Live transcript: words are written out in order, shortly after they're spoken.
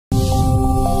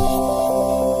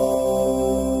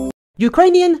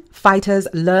Ukrainian fighters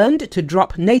learned to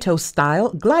drop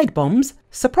NATO-style glide bombs.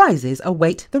 Surprises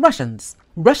await the Russians.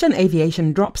 Russian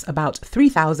aviation drops about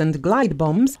 3,000 glide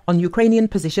bombs on Ukrainian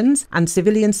positions and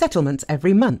civilian settlements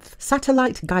every month.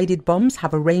 Satellite-guided bombs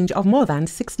have a range of more than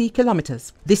 60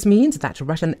 kilometers. This means that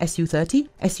Russian Su-30,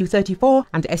 Su-34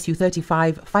 and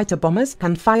Su-35 fighter bombers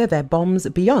can fire their bombs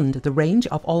beyond the range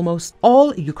of almost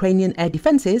all Ukrainian air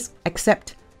defenses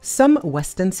except some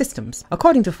Western systems.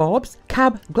 According to Forbes,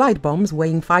 CAB glide bombs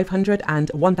weighing 500 and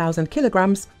 1,000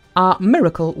 kilograms are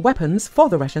miracle weapons for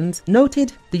the Russians,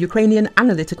 noted the Ukrainian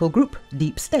analytical group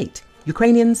Deep State.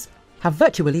 Ukrainians have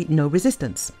virtually no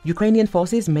resistance. Ukrainian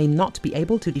forces may not be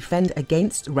able to defend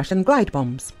against Russian glide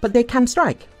bombs, but they can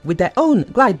strike with their own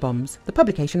glide bombs, the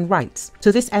publication writes.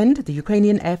 To this end, the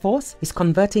Ukrainian Air Force is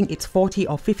converting its 40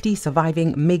 or 50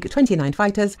 surviving MiG-29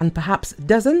 fighters and perhaps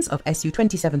dozens of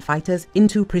Su-27 fighters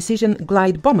into precision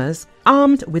glide bombers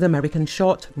armed with American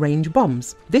short-range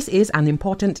bombs. This is an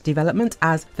important development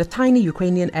as the tiny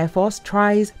Ukrainian Air Force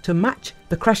tries to match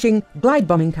the crushing glide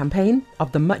bombing campaign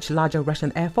of the much larger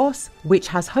Russian Air Force, which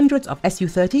has hundreds of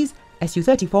Su-30s,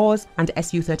 Su-34s and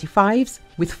Su-35s,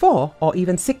 with 4 or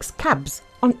even 6 cabs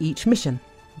on each mission.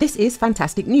 This is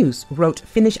fantastic news, wrote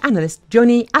Finnish analyst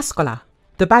Joni Askola.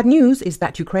 The bad news is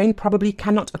that Ukraine probably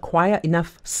cannot acquire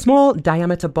enough small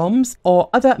diameter bombs or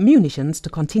other munitions to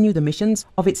continue the missions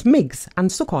of its MiGs and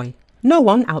Sukhoi. No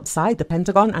one outside the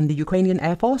Pentagon and the Ukrainian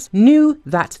Air Force knew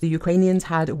that the Ukrainians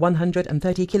had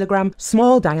 130-kilogram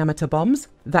small diameter bombs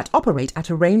that operate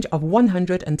at a range of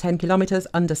 110 kilometers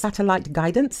under satellite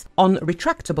guidance on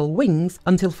retractable wings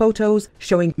until photos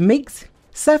showing MiGs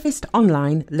surfaced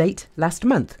online late last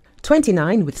month,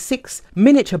 29 with 6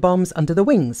 miniature bombs under the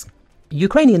wings.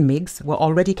 Ukrainian MiGs were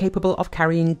already capable of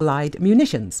carrying glide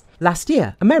munitions. Last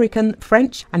year, American,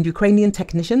 French and Ukrainian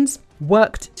technicians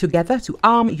worked together to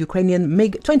arm Ukrainian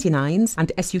MiG-29s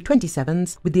and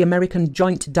Su-27s with the American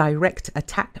Joint Direct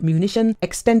Attack Munition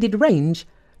Extended Range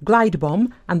glide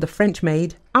bomb and the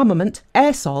French-made Armament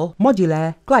Air Sol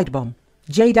Modulaire glide bomb.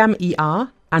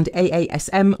 JDAM-ER and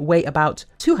AASM weigh about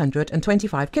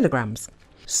 225 kilograms.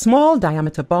 Small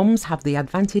diameter bombs have the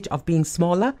advantage of being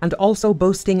smaller and also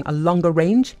boasting a longer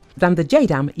range than the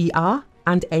JDAM-ER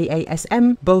and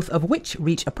AASM, both of which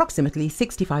reach approximately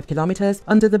 65 kilometers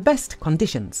under the best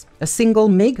conditions. A single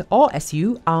MiG or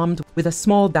Su armed with a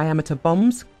small diameter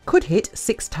bombs could hit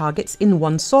 6 targets in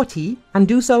one sortie and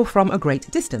do so from a great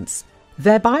distance,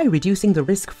 thereby reducing the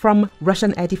risk from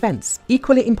Russian air defense.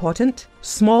 Equally important,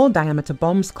 small diameter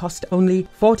bombs cost only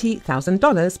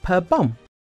 $40,000 per bomb.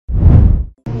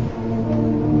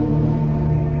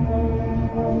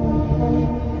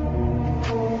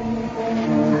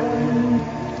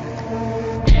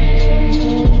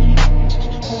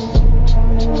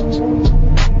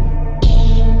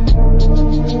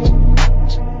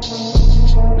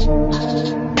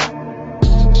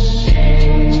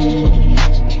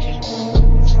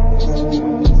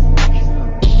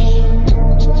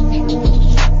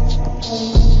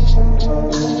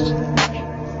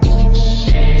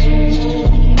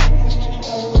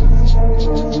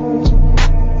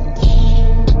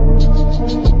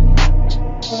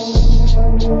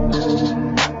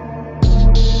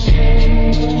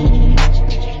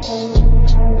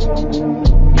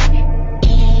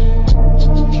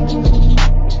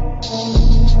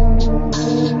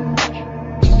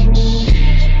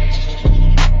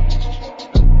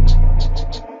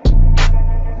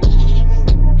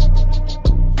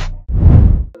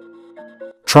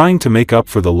 Trying to make up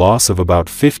for the loss of about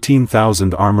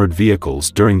 15,000 armored vehicles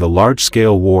during the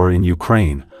large-scale war in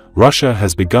Ukraine, Russia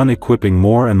has begun equipping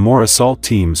more and more assault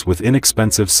teams with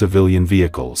inexpensive civilian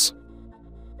vehicles.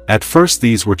 At first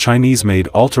these were Chinese-made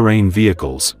all-terrain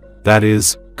vehicles, that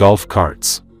is, golf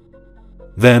carts.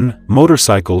 Then,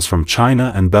 motorcycles from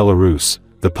China and Belarus,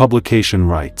 the publication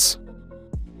writes.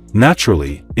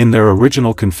 Naturally, in their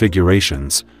original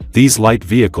configurations, these light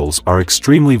vehicles are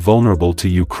extremely vulnerable to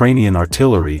Ukrainian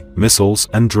artillery, missiles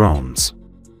and drones.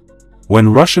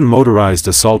 When Russian motorized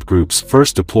assault groups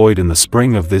first deployed in the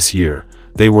spring of this year,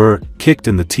 they were kicked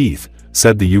in the teeth,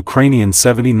 said the Ukrainian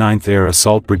 79th Air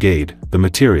Assault Brigade, the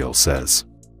material says.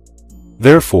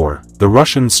 Therefore, the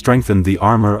Russians strengthened the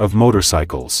armor of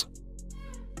motorcycles.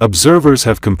 Observers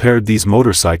have compared these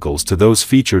motorcycles to those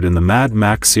featured in the Mad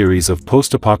Max series of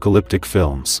post-apocalyptic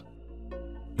films.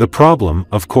 The problem,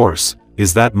 of course,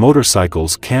 is that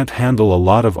motorcycles can't handle a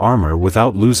lot of armor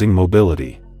without losing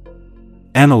mobility.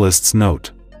 Analysts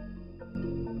note.